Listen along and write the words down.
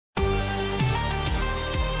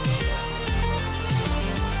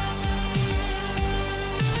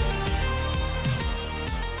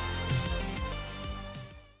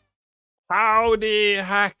Howdy,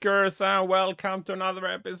 hackers, and welcome to another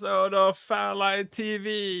episode of FairLight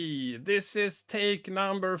TV. This is take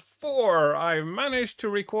number 4. I managed to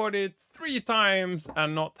record it 3 times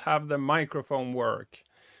and not have the microphone work.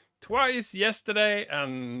 Twice yesterday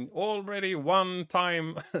and already 1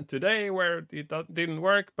 time today where it didn't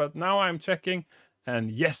work, but now I'm checking and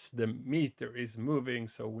yes, the meter is moving,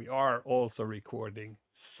 so we are also recording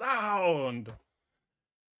sound.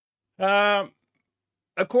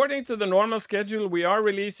 According to the normal schedule, we are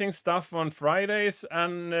releasing stuff on Fridays,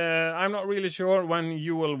 and I'm not really sure when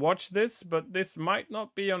you will watch this, but this might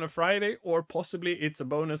not be on a Friday, or possibly it's a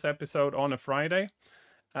bonus episode on a Friday.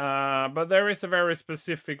 But there is a very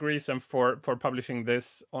specific reason for publishing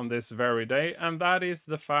this on this very day, and that is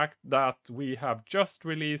the fact that we have just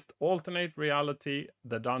released Alternate Reality,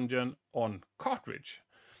 the dungeon on Cartridge.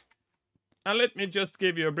 And let me just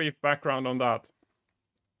give you a brief background on that.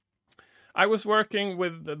 I was working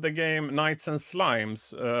with the game Knights and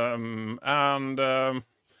Slimes,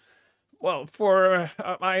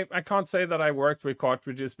 I can't say that I worked with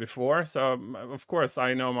cartridges before, so of course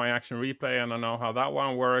I know my action replay and I know how that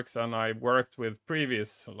one works, and I worked with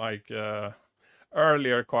previous,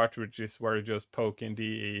 earlier cartridges where you just poke in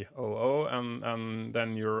DEOO and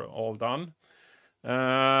then you're all done.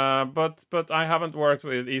 But I haven't worked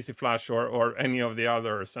with Easy Flash or any of the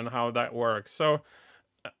others and how that works. So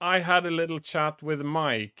I had a little chat with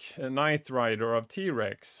Mike, a Knight Rider of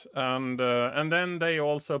T-Rex, and then they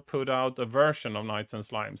also put out a version of Knights and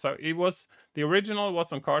Slime. So the original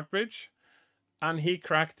was on cartridge, and he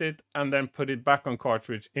cracked it and then put it back on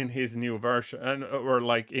cartridge in his new version, or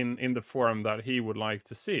like in the form that he would like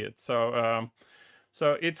to see it. So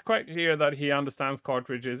it's quite clear that he understands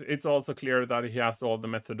cartridges. It's also clear that he has all the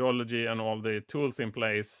methodology and all the tools in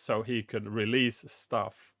place so he could release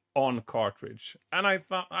stuff on cartridge, and I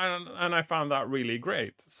found that really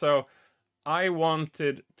great. So I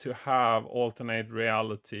wanted to have Alternate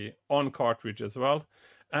Reality on cartridge as well,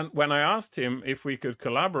 and when I asked him if we could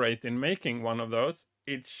collaborate in making one of those,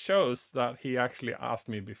 it shows that he actually asked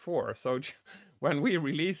me before. So when we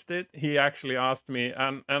released it, he actually asked me,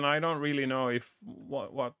 and I don't really know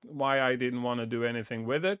why I didn't want to do anything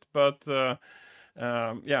with it, but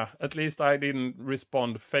yeah, at least I didn't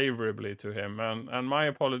respond favorably to him, and my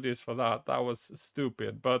apologies for that. That was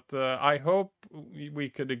stupid, but I hope we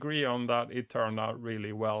could agree on that it turned out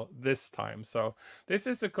really well this time. So this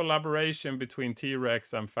is a collaboration between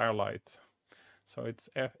T-Rex and FairLight. So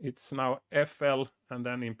it's now FL and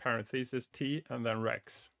then in parentheses T and then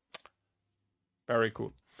Rex. Very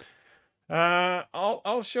cool.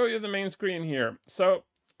 I'll show you the main screen here. So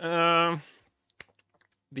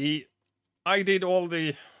I did all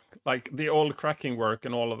the old cracking work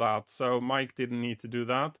and all of that, so Mike didn't need to do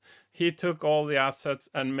that. He took all the assets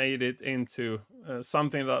and made it into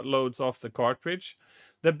something that loads off the cartridge.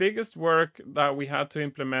 The biggest work that we had to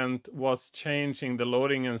implement was changing the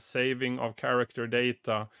loading and saving of character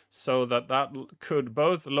data so that could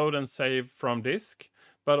both load and save from disk,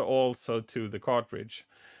 but also to the cartridge.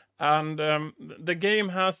 And the game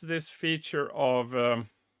has this feature of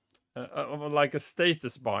like a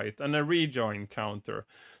status byte and a rejoin counter.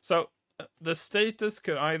 So the status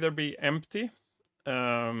could either be empty.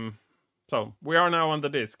 So we are now on the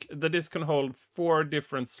disk. The disk can hold 4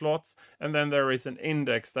 different slots, and then there is an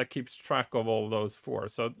index that keeps track of all those 4.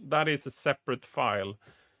 So that is a separate file.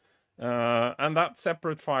 And that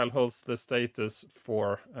separate file holds the status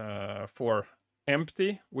for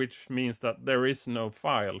empty, which means that there is no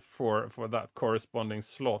file for that corresponding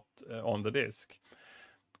slot on the disk.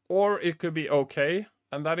 Or it could be okay,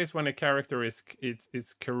 and that is when a character is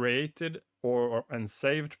created and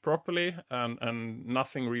saved properly, and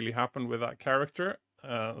nothing really happened with that character.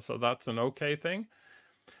 So that's an okay thing.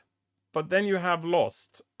 But then you have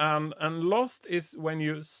lost, and lost is when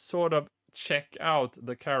you sort of check out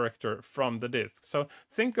the character from the disk. So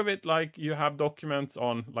think of it like you have documents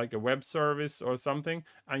on like a web service or something,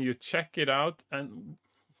 and you check it out, and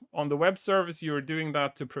on the web service, you're doing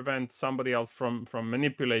that to prevent somebody else from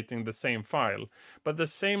manipulating the same file. But the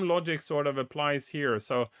same logic sort of applies here.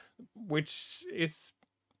 So, which is,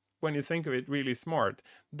 when you think of it, really smart.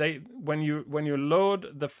 When you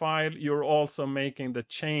load the file, you're also making the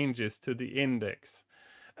changes to the index.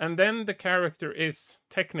 And then the character is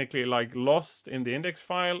technically like lost in the index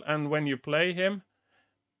file. And when you play him,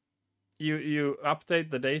 you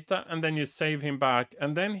update the data and then you save him back,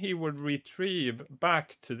 and then he would retrieve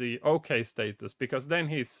back to the OK status, because then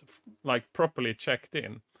he's like properly checked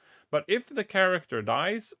in. But if the character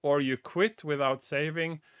dies or you quit without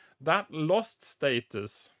saving, that lost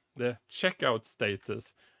status, the checkout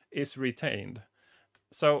status, is retained.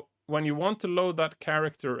 So when you want to load that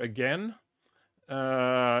character again,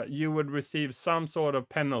 you would receive some sort of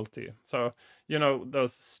penalty. So, you know,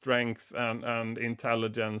 those strength and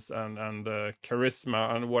intelligence and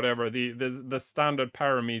charisma and whatever, the standard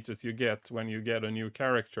parameters you get when you get a new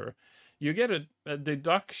character. You get a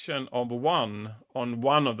deduction of 1 on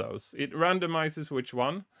one of those. It randomizes which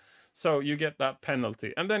one. So you get that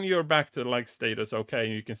penalty. And then you're back to like status okay,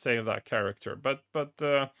 you can save that character. But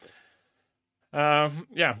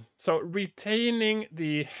yeah, so retaining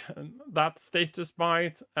that status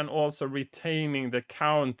byte and also retaining the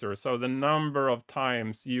counter, so the number of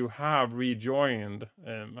times you have rejoined,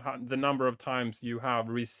 the number of times you have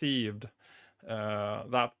received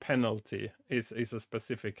that penalty is a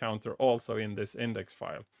specific counter also in this index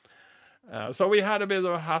file. So we had a bit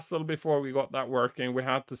of a hassle before we got that working. We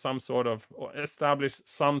had to establish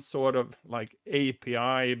some sort of like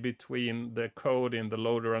API between the code in the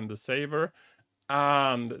loader and the saver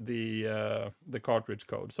and the cartridge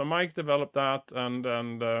code. So Mike developed that, and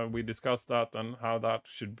we discussed that and how that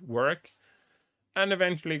should work, and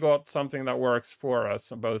eventually got something that works for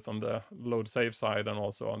us both on the load save side and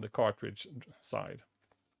also on the cartridge side.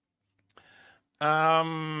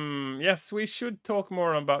 Yes, we should talk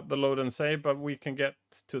more about the load and save, but we can get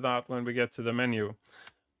to that when we get to the menu.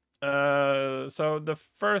 So the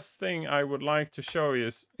first thing I would like to show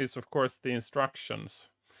you is of course the instructions.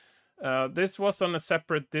 This was on a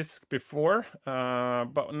separate disk before,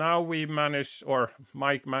 but now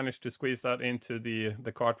Mike managed to squeeze that into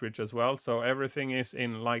the cartridge as well. So everything is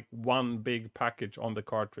in like one big package on the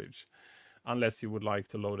cartridge, unless you would like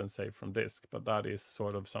to load and save from disk, but that is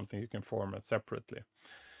sort of something you can format separately.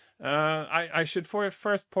 I should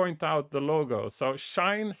first point out the logo. So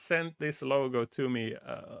Shine sent this logo to me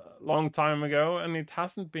a long time ago, and it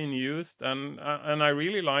hasn't been used, and I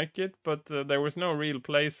really like it, but there was no real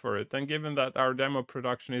place for it. And given that our demo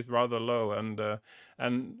production is rather low, and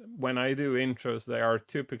when I do intros, they are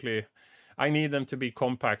typically, I need them to be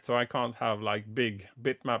compact, so I can't have like big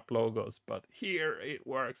bitmap logos, but here it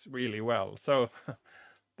works really well. So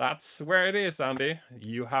that's where it is, Andy.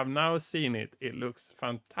 You have now seen it. It looks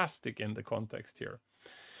fantastic in the context here.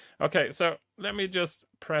 Okay, so let me just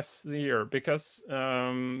press here, because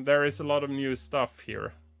there is a lot of new stuff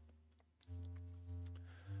here.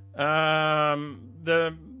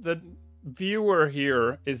 The viewer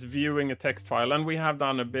here is viewing a text file, and we have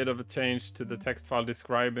done a bit of a change to the text file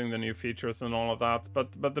describing the new features and all of that,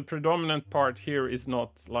 but the predominant part here is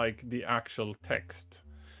not like the actual text.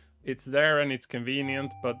 It's there and it's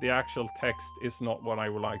convenient, but the actual text is not what I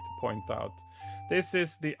would like to point out. This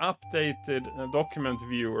is the updated document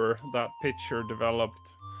viewer that Pitcher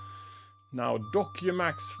developed. Now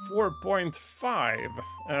Documax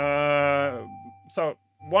 4.5. So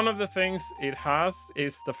one of the things it has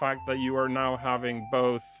is the fact that you are now having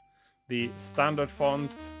both the standard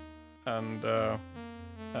font and I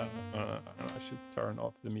should turn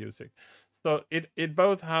off the music. So it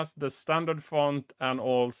both has the standard font and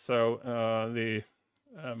also the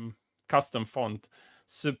custom font,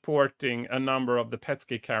 supporting a number of the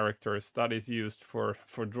Petsky characters that is used for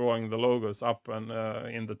drawing the logos up and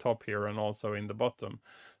in the top here and also in the bottom.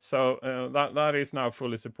 So that is now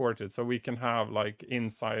fully supported. So we can have like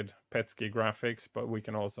inside Petsky graphics, but we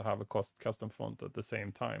can also have a custom font at the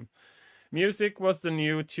same time. Music was the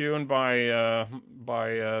new tune by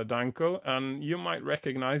Danko, and you might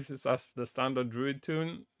recognize this as the standard Druid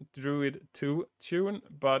 2 tune,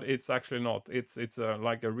 but it's actually not. It's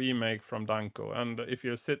like a remake from Danko, and if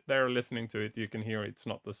you sit there listening to it, you can hear it's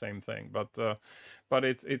not the same thing, but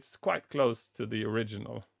it's quite close to the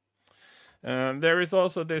original. There is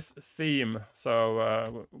also this theme,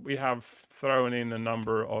 so we have thrown in a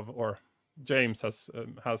number of, or James has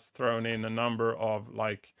thrown in a number of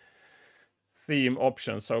like theme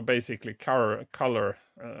options, so basically color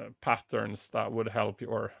patterns that would help you,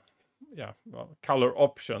 or color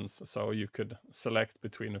options, so you could select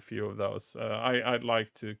between a few of those. I'd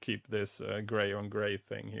like to keep this gray on gray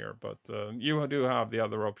thing here, but you do have the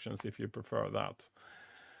other options if you prefer that.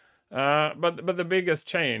 But the biggest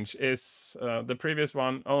change is the previous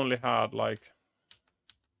one only had like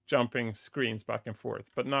jumping screens back and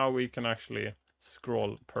forth, but now we can actually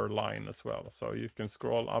scroll per line as well, so you can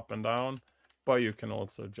scroll up and down, but you can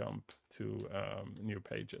also jump to new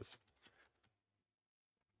pages.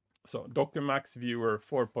 So Documax Viewer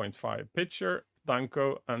 4.5, Pitcher,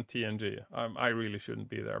 Danko, and TNG. I really shouldn't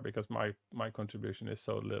be there because my contribution is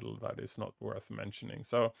so little that it's not worth mentioning.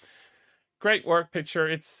 So great work, Pitcher.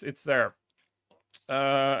 It's there.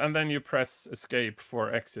 And then you press escape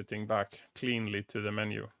for exiting back cleanly to the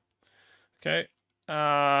menu. Okay.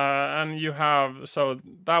 And you have, so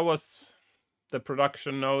that was the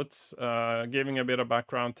production notes, giving a bit of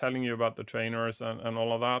background, telling you about the trainers and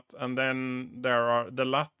all of that. And then there are the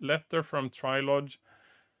letter from Trilodge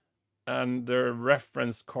and the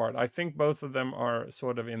reference card. I think both of them are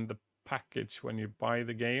sort of in the package when you buy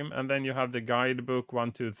the game. And then you have the guidebook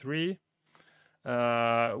 1, 2, 3,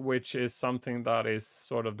 which is something that is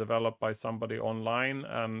sort of developed by somebody online,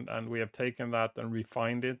 and we have taken that and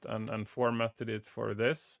refined it and formatted it for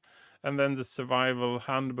this. And then the survival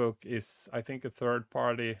handbook is, I think, a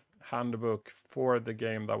third-party handbook for the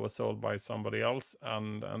game that was sold by somebody else,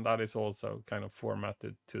 and that is also kind of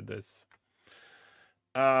formatted to this.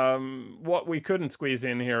 What we couldn't squeeze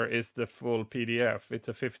in here is the full PDF. It's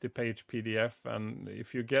a 50-page PDF, and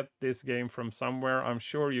if you get this game from somewhere, I'm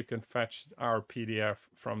sure you can fetch our PDF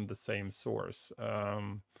from the same source.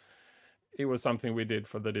 It was something we did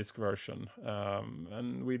for the disc version,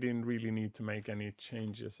 and we didn't really need to make any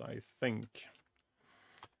changes, I think.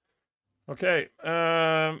 Okay,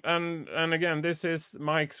 and again, this is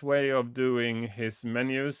Mike's way of doing his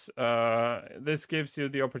menus. This gives you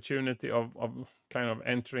the opportunity of kind of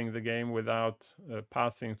entering the game without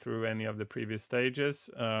passing through any of the previous stages.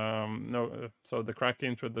 So the crack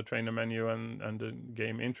intro, the trainer menu, and the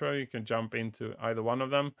game intro, you can jump into either one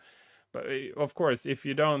of them. But of course, if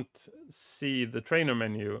you don't see the trainer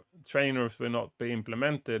menu, trainers will not be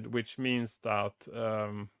implemented, which means that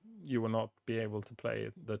you will not be able to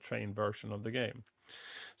play the train version of the game.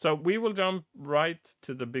 So we will jump right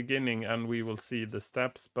to the beginning and we will see the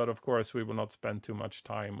steps, but of course we will not spend too much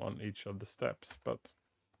time on each of the steps. But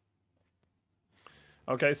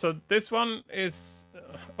okay, so this one is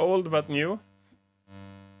old but new.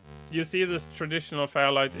 You see this traditional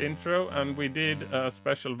FairLight intro, and we did a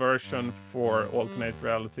special version for Alternate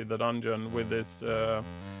Reality, the dungeon, with this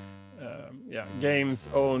game's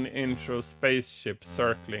own intro spaceship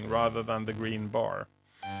circling rather than the green bar.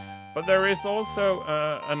 But there is also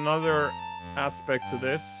another aspect to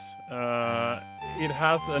this. It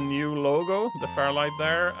has a new logo, the FairLight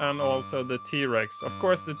there, and also the T-Rex. Of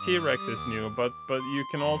course the T-Rex is new, but you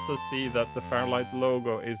can also see that the FairLight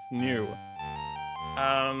logo is new.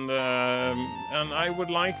 And I would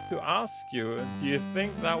like to ask you, do you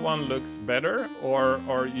think that one looks better,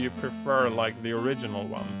 or you prefer like the original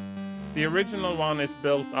one? The original one is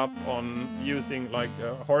built up on using like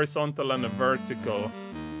a horizontal and a vertical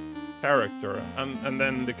character, and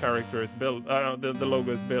then the character is built, the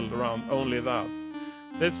logo is built around only that.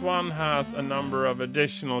 This one has a number of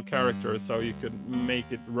additional characters, so you could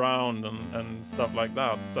make it round and stuff like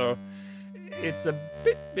that. So it's a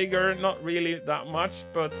bit bigger, not really that much,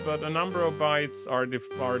 but a number of bytes are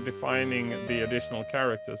defining the additional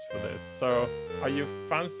characters for this. So are you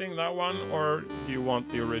fancying that one, or do you want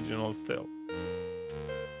the original still?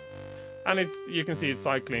 And you can see it's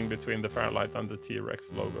cycling between the FairLight and the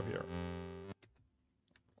T-Rex logo here.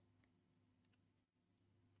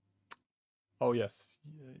 Oh yes,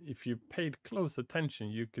 if you paid close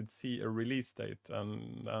attention, you could see a release date,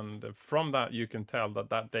 and from that you can tell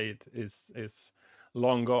that date is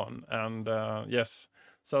long gone. And yes,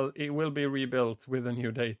 so it will be rebuilt with a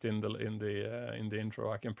new date in the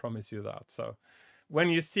intro. I can promise you that. So when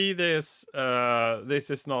you see this,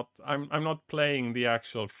 this is not. I'm not playing the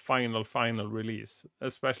actual final release.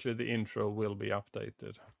 Especially the intro will be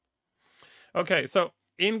updated. Okay, so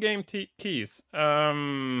in-game keys.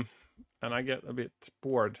 And I get a bit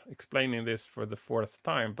bored explaining this for the 4th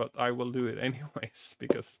time, but I will do it anyways,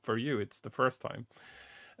 because for you it's the first time.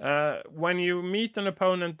 When you meet an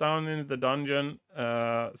opponent down in the dungeon,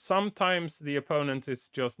 sometimes the opponent is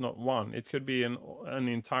just not one. It could be an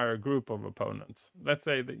entire group of opponents. Let's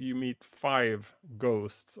say that you meet 5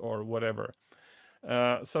 ghosts or whatever.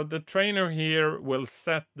 So the trainer here will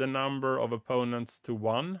set the number of opponents to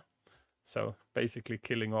 1. So basically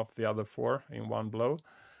killing off the other 4 in one blow.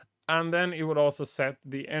 And then it would also set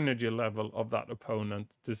the energy level of that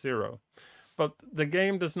opponent to 0. But the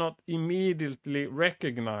game does not immediately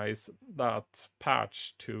recognize that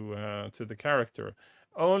patch to the character.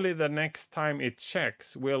 Only the next time it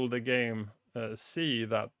checks will the game see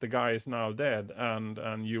that the guy is now dead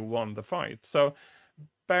and you won the fight. So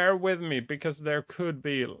bear with me, because there could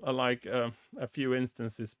be a few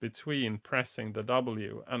instances between pressing the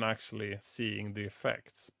W and actually seeing the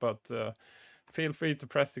effects. But feel free to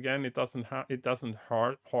press again. It doesn't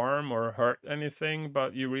harm or hurt anything,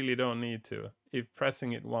 but you really don't need to. If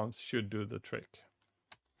pressing it once should do the trick.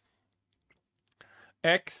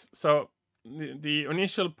 X, so the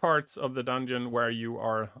initial parts of the dungeon where you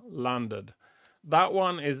are landed, that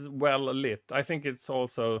one is well lit. I think it's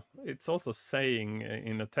also saying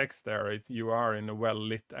in the text there, you are in a well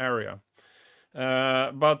lit area.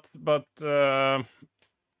 But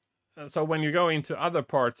so when you go into other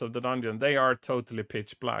parts of the dungeon, they are totally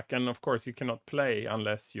pitch black, and of course you cannot play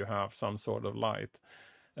unless you have some sort of light.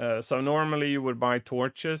 So normally you would buy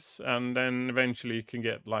torches, and then eventually you can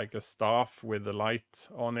get like a staff with a light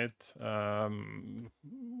on it,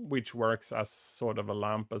 which works as sort of a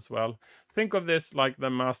lamp as well. Think of this like the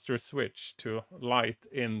master switch to light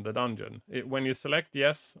in the dungeon. When you select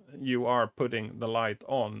yes, you are putting the light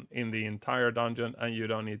on in the entire dungeon, and you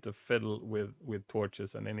don't need to fiddle with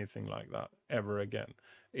torches and anything like that ever again.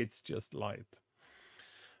 It's just light.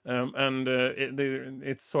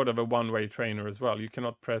 It's sort of a one-way trainer as well. You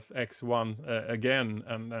cannot press X1 again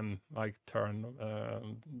and then like turn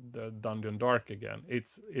the dungeon dark again.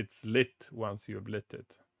 It's lit once you've lit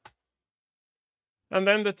it. And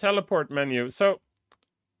then the teleport menu. So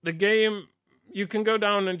the game, you can go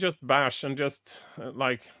down and just bash and just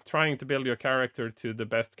like trying to build your character to the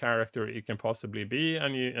best character it can possibly be,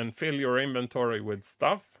 and fill your inventory with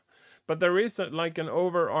stuff. But there is like an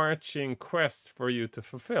overarching quest for you to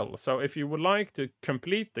fulfill. So if you would like to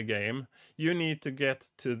complete the game, you need to get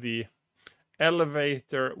to the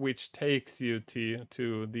elevator which takes you to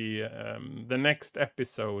the next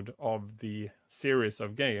episode of the series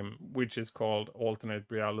of game, which is called Alternate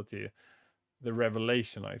Reality, the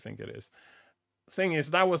Revelation, I think it is. Thing is,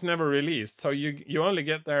 that was never released, so you only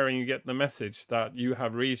get there and you get the message that you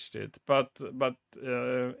have reached it. But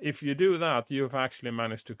if you do that, you've actually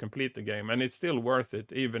managed to complete the game, and it's still worth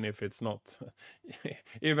it, even if it's not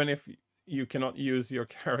even if you cannot use your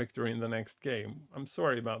character in the next game. I'm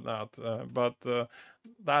sorry about that, but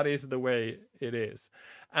that is the way it is.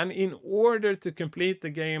 And in order to complete the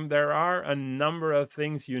game, there are a number of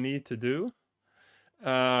things you need to do,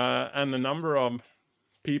 and a number of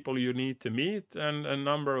people you need to meet, and a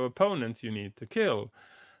number of opponents you need to kill.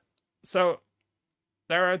 So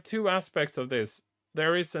there are two aspects of this.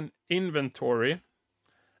 There is an inventory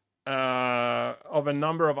of a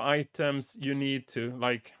number of items you need to,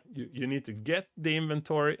 like, you need to get the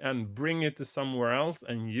inventory and bring it to somewhere else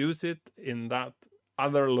and use it in that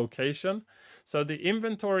other location. So the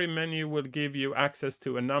inventory menu will give you access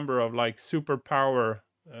to a number of like superpower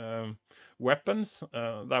weapons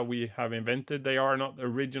that we have invented. They are not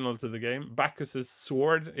original to the game. Bacchus's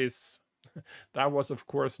sword is that was of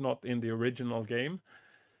course not in the original game.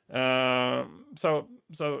 So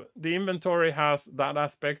the inventory has that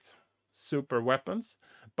aspect, super weapons,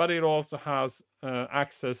 but it also has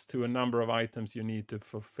access to a number of items you need to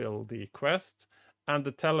fulfill the quest. And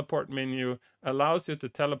the teleport menu allows you to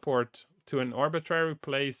teleport to an arbitrary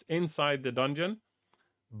place inside the dungeon,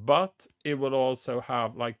 but it will also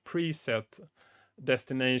have like preset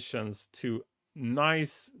destinations to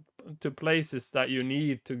places that you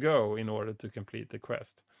need to go in order to complete the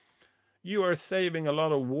quest. You are saving a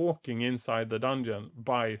lot of walking inside the dungeon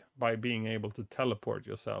by being able to teleport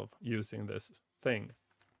yourself using this thing.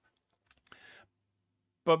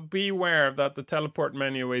 But beware that the teleport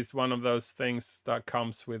menu is one of those things that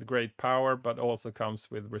comes with great power, but also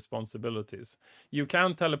comes with responsibilities. You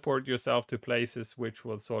can teleport yourself to places which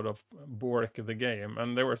will sort of bork the game,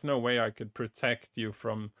 and there was no way I could protect you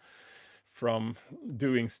from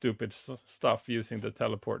doing stupid stuff using the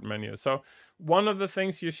teleport menu. So one of the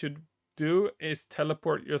things you should do is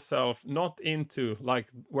teleport yourself not into like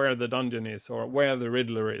where the dungeon is or where the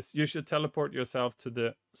Riddler is. You should teleport yourself to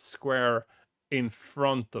the square in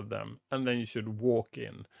front of them, and then you should walk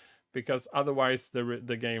in, because otherwise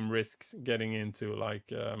the game risks getting into like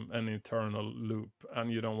an eternal loop, and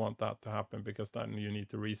you don't want that to happen, because then you need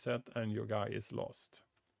to reset and your guy is lost.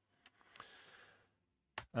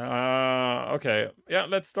 Okay, yeah,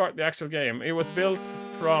 let's start the actual game. It was built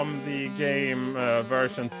from the game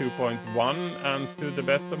version 2.1, and to the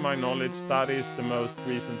best of my knowledge, that is the most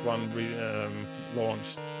recent one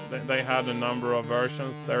launched. They had a number of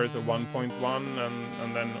versions. There is a 1.1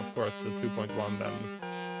 and then of course the 2.1 then.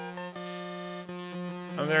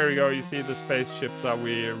 And there you go, you see the spaceship that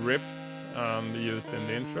we ripped and used in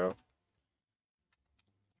the intro.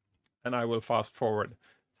 And I will fast forward.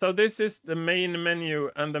 So this is the main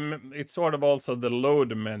menu, and it's sort of also the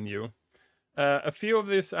load menu. A few of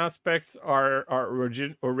these aspects are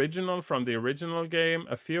original from the original game.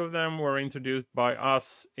 A few of them were introduced by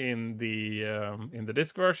us in the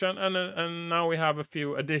disc version, and now we have a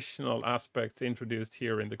few additional aspects introduced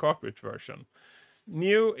here in the cartridge version.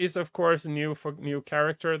 New is of course new for new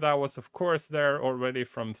character. That was of course there already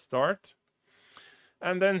from start.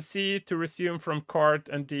 And then C to resume from cart,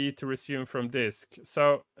 and D to resume from disk.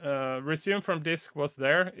 So resume from disk was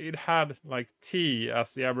there. It had like T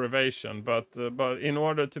as the abbreviation, but in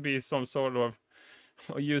order to be some sort of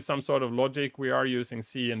use some sort of logic, we are using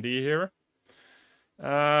C and D here.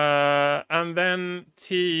 And then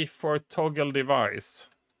T for toggle device.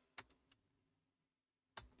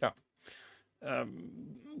 Yeah.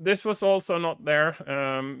 This was also not there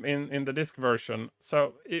in the disk version.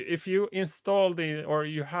 So if you install or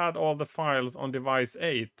you had all the files on device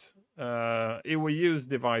 8, it will use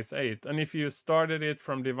device 8. And if you started it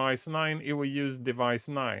from device 9, it will use device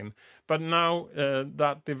 9. But now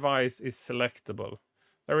that device is selectable.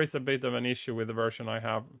 There is a bit of an issue with the version I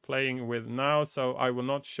have playing with now, so I will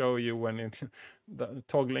not show you when the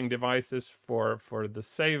toggling devices for the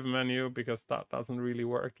save menu, because that doesn't really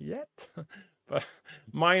work yet. But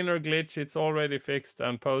minor glitch, it's already fixed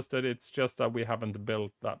and posted. It's just that we haven't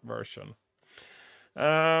built that version.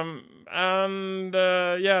 Yeah,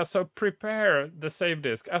 so prepare the save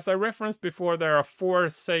disk. As I referenced before, there are 4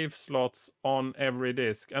 save slots on every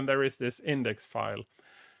disk, and there is this index file.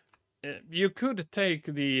 You could take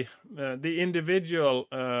the individual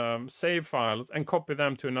save files and copy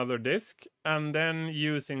them to another disk, and then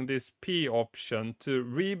using this P option to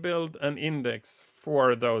rebuild an index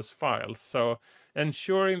for those files. So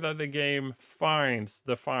ensuring that the game finds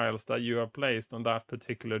the files that you have placed on that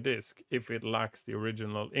particular disk if it lacks the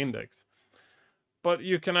original index. But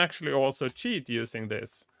you can actually also cheat using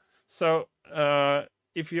this. So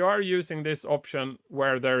if you are using this option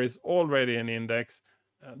where there is already an index,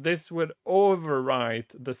 this would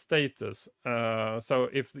overwrite the status. So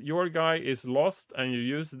if your guy is lost and you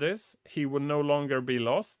use this, he would no longer be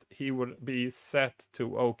lost. He would be set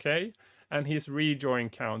to OK, and his rejoin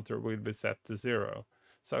counter will be set to 0.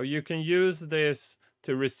 So you can use this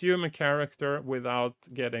to resume a character without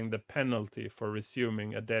getting the penalty for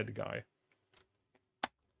resuming a dead guy.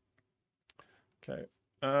 Okay.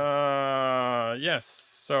 Yes,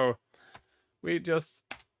 so we just...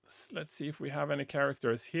 Let's see if we have any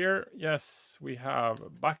characters here. Yes, we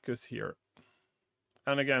have Bacchus here.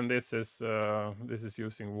 And again, this is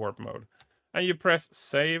using warp mode. And you press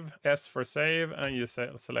save, S for save, and you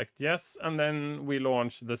select yes, and then we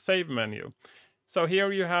launch the save menu. So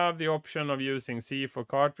here you have the option of using C for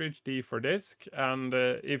cartridge, D for disk, and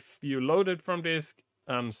if you load it from disk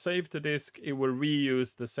and save to disk, it will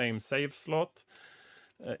reuse the same save slot.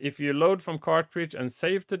 If you load from cartridge and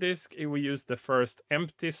save to disk, it will use the first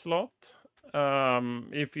empty slot.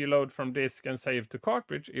 If you load from disk and save to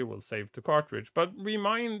cartridge, it will save to cartridge. But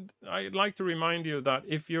I'd like to remind you that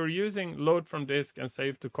if you're using load from disk and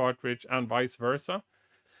save to cartridge and vice versa,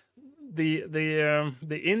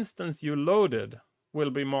 the instance you loaded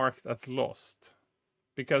will be marked as lost,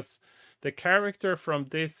 because the character from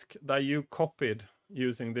disk that you copied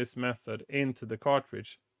using this method into the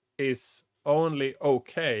cartridge is only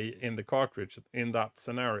okay in the cartridge in that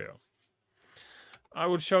scenario. I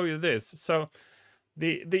will show you this. So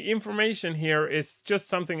the information here is just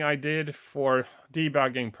something I did for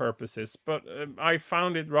debugging purposes, but I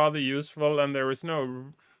found it rather useful, and there is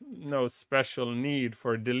no special need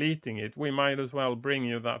for deleting it. We might as well bring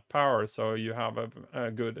you that power so you have a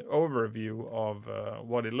good overview of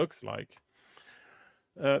what it looks like.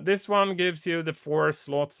 This one gives you the 4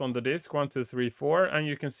 slots on the disk, 1, 2, 3, 4, and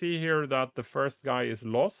you can see here that the first guy is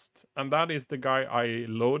lost, and that is the guy I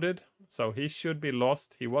loaded. So he should be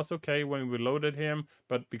lost. He was okay when we loaded him,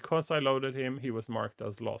 but because I loaded him, he was marked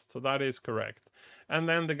as lost. So that is correct. And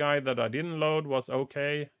then the guy that I didn't load was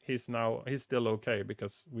okay. He's still okay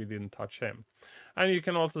because we didn't touch him. And you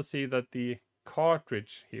can also see that the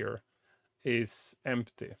cartridge here is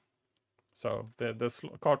empty. So the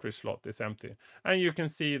cartridge slot is empty. And you can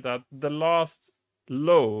see that the last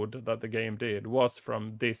load that the game did was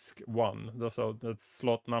from disk 1. So that's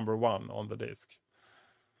slot number 1 on the disk.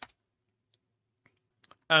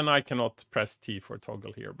 And I cannot press T for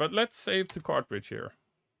toggle here. But let's save to cartridge here.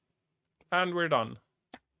 And we're done.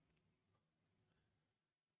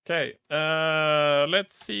 Okay,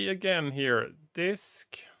 let's see again here.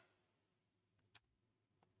 Disk.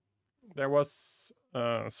 There was...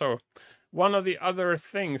 so one of the other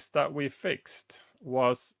things that we fixed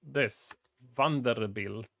was this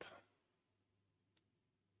Vanderbilt.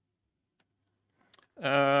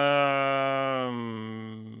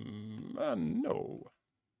 No.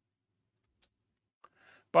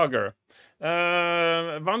 Bugger.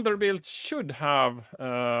 Vanderbilt should have...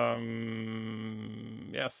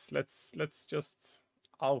 yes, let's just...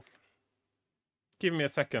 Give me a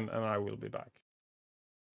second and I will be back.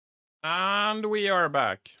 And we are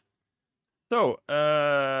back. So,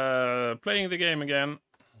 playing the game again.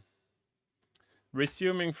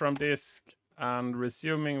 Resuming from disk and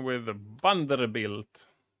resuming with Vanderbilt.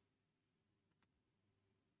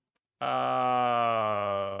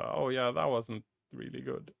 Oh yeah, that wasn't really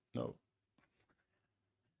good. No.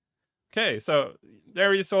 Okay, so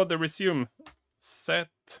there you saw the resume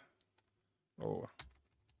set. Oh.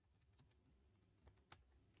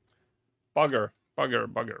 Bugger.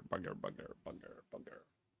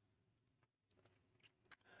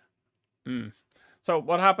 So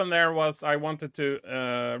what happened there was I wanted to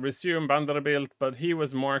resume Vanderbilt, but he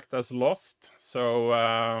was marked as lost. So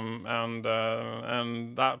and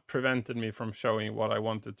that prevented me from showing what I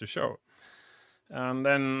wanted to show. And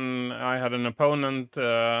then I had an opponent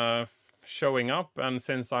showing up, and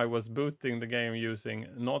since I was booting the game using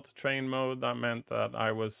not train mode, that meant that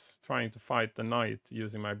I was trying to fight the knight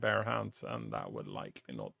using my bare hands, and that would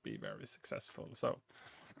likely not be very successful. So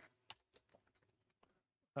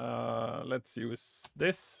let's use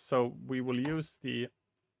this. So we will use the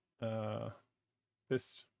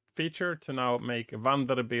this feature to now make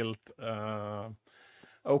Vanderbilt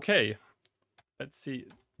okay. Let's see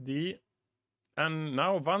and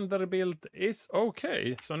now Vanderbilt is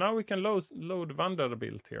okay. So now we can load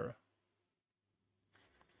Vanderbilt here.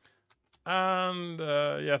 And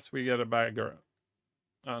yes, we get a bagger.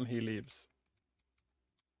 And he leaves.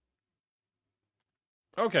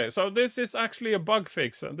 Okay, so this is actually a bug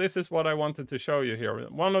fix. This is what I wanted to show you here.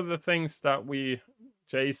 One of the things that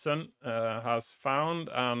Jason has found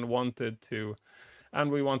and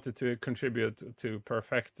we wanted to contribute to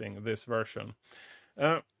perfecting this version.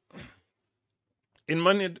 In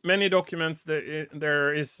many documents,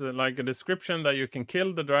 there is like a description that you can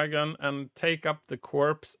kill the dragon and take up the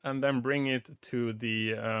corpse and then bring it to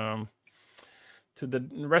the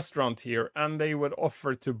restaurant here, and they would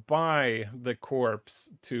offer to buy the corpse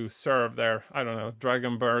to serve their, I don't know,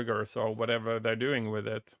 dragon burgers or whatever they're doing with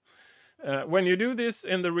it. When you do this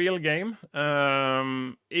in the real game,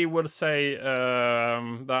 it would say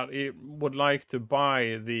that it would like to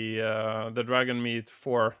buy the dragon meat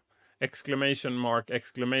for exclamation mark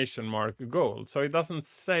gold. So it doesn't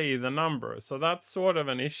say the number. So that's sort of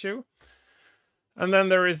an issue. And then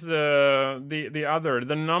there is the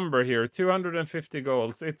number here, 250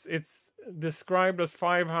 golds. It's described as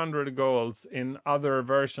 500 golds in other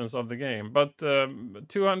versions of the game, but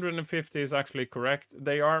 250 is actually correct.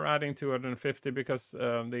 They are adding 250 because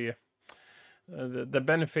the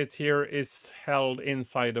benefit here is held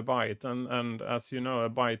inside a byte, and as you know, a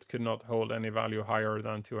byte could not hold any value higher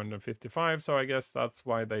than 255. So I guess that's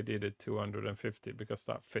why they did it 250, because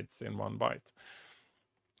that fits in one byte.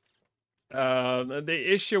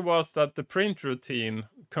 The issue was that the print routine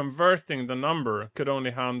converting the number could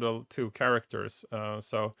only handle 2 characters,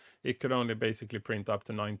 so it could only basically print up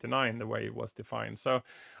to 99 the way it was defined. So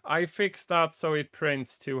I fixed that so it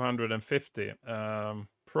prints 250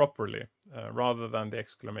 properly, rather than the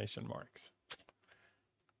exclamation marks.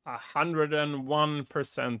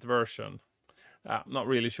 101% version. Not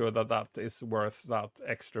really sure that is worth that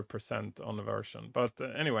extra percent on the version, but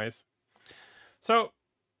anyways. So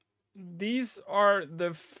these are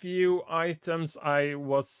the few items I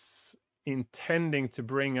was intending to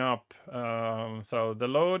bring up. So the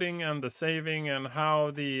loading and the saving and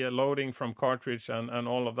how the loading from cartridge and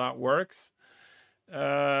all of that works.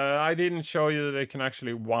 I didn't show you that they can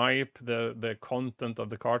actually wipe the content of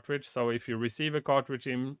the cartridge. So if you receive a cartridge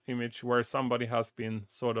image where somebody has been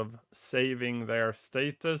sort of saving their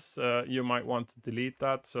status, you might want to delete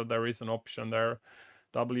that. So there is an option there.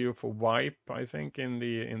 W for wipe, I think, in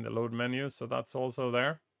the load menu, so that's also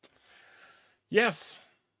there. Yes,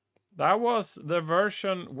 that was the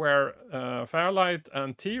version where FairLight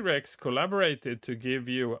and T-Rex collaborated to give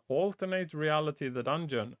you Alternate Reality the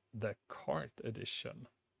Dungeon, the Cart Edition.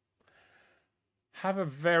 Have a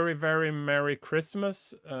very, very Merry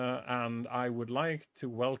Christmas, and I would like to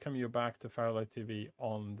welcome you back to FairLight TV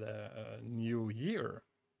on the new year.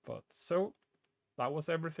 But so, that was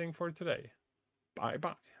everything for today.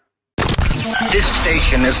 Bye-bye. This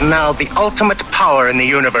station is now the ultimate power in the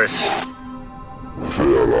universe.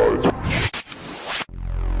 FairLight.